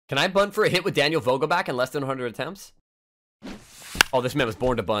Can I bunt for a hit with Daniel Vogelbach in less than 100 attempts? Oh, this man was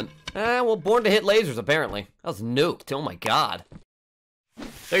born to bunt. Well, born to hit lasers, apparently. That was nuked. Oh, my God.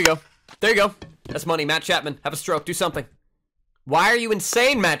 There you go. There you go. That's money. Matt Chapman, have a stroke. Do something. Why are you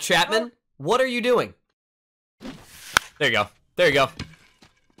insane, Matt Chapman? What are you doing? There you go. There you go.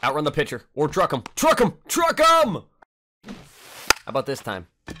 Outrun the pitcher. Or truck him. Truck him! Truck him! How about this time?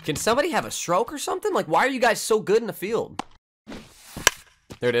 Can somebody have a stroke or something? Like, why are you guys so good in the field?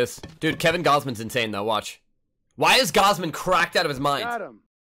 There it is. Dude, Kevin Gausman's insane, though. Watch. Why is Gausman cracked out of his mind? Got him.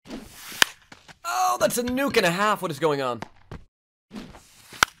 Oh, that's a nuke and a half. What is going on?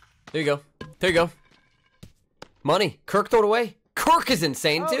 There you go. There you go. Money. Kirk throw it away. Kirk is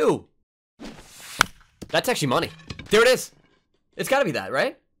insane, too. That's actually money. There it is. It's got to be that,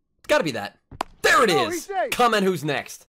 right? It's got to be that. There it is. Comment who's next.